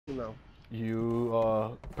now?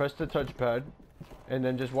 You press the touchpad, and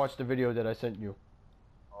then just watch the video that I sent you.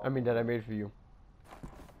 Oh, I mean that I made for you.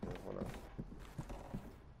 okay, hold on.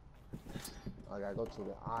 I gotta go to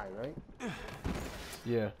the eye, right?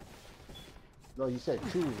 Yeah. No, you said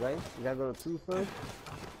 2, right? You gotta go to 2 first,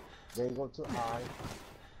 then go to eye.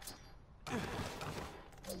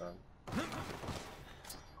 Hold on.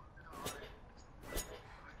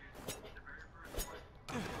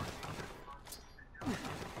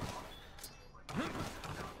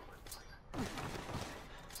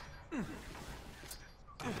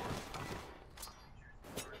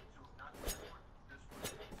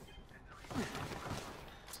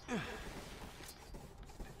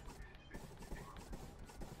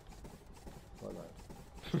 Hold on.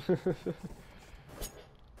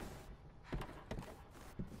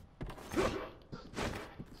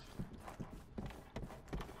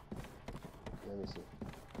 Let me see.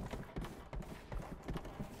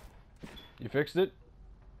 You fixed it?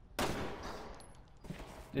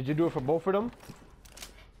 Did you do it for both of them?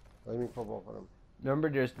 Let me for both of them. Remember,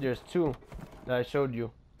 there's 2 that I showed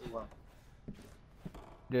you. Wow.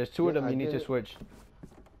 There's 2 of them I you need did to it. switch.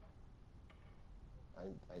 I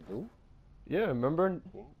do? Yeah, remember?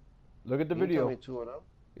 Look at the You video. told me 2 of them.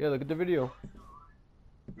 Yeah, look at the video.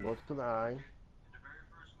 Go to the eye. In the very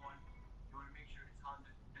first one, you want to make sure it's on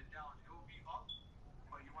the down. It will be up,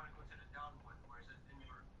 but you want to go to the down one where it says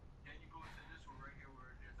invert. Then you go to this one right here where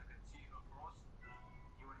there's like a T across.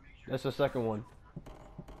 You want to make sure That's the second one.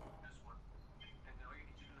 this one. And then all you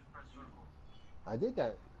need to do is press circle. I did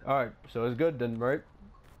that. Alright, so it's good then, right?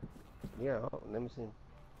 Yeah, let me see.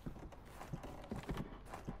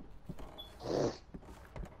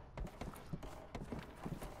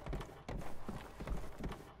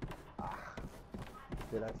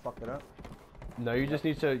 Did I fuck it up? No, you just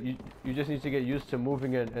need to you just need to get used to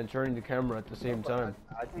moving it and turning the camera at the same time.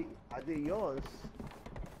 I did yours.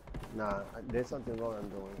 Nah, there's something wrong I'm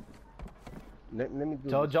doing. Let me do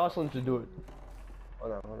Tell this. Jocelyn to do it.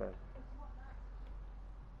 Hold on, hold on.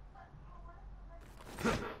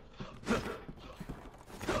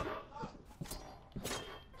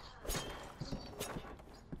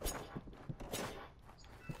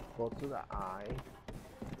 Go to the eye.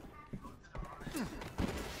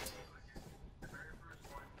 The very first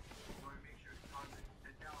one, you want to make sure it's on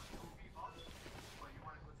the down. It will be up, but you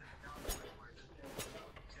want to go to the down one where it says invert.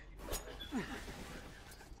 Then you go to this one where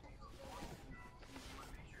there's a T across. You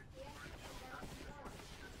want to make sure it's invert. So not this one,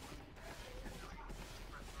 this one. And now you need to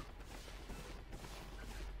press circle.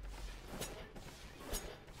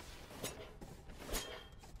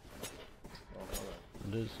 Oh, hold on.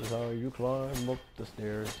 This is how you climb up the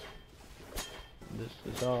stairs. This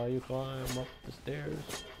is how you climb up the stairs.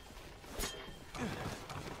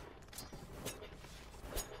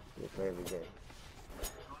 You play every game.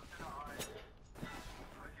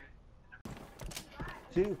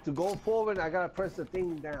 See, to go forward, I gotta press the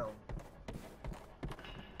thing down.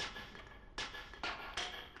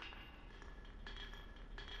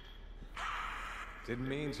 Didn't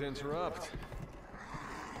mean to interrupt.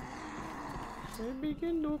 I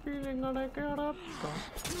begin to feeling like a up.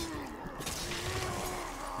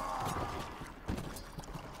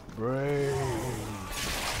 Brains.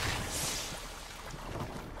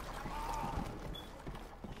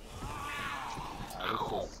 This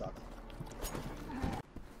shit sucks.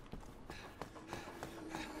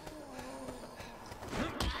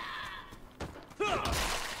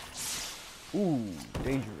 Ooh,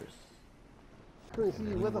 dangerous. Couldn't see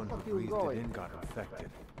where the fuck you was going. Got infected.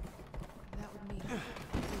 That would mean on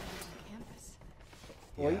campus.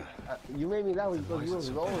 Well, you made me that way because you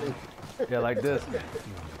was rolling. Yeah, like this.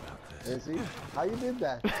 And see how you did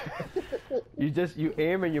that? You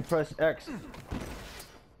aim and you press X.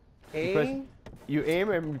 Aim. You aim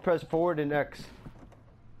and you press forward and X.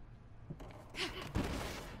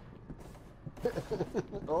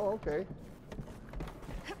 Oh, okay.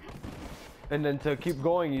 And then to keep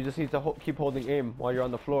going, you just need to keep holding aim while you're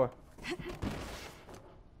on the floor.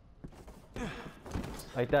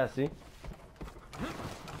 Like that, see?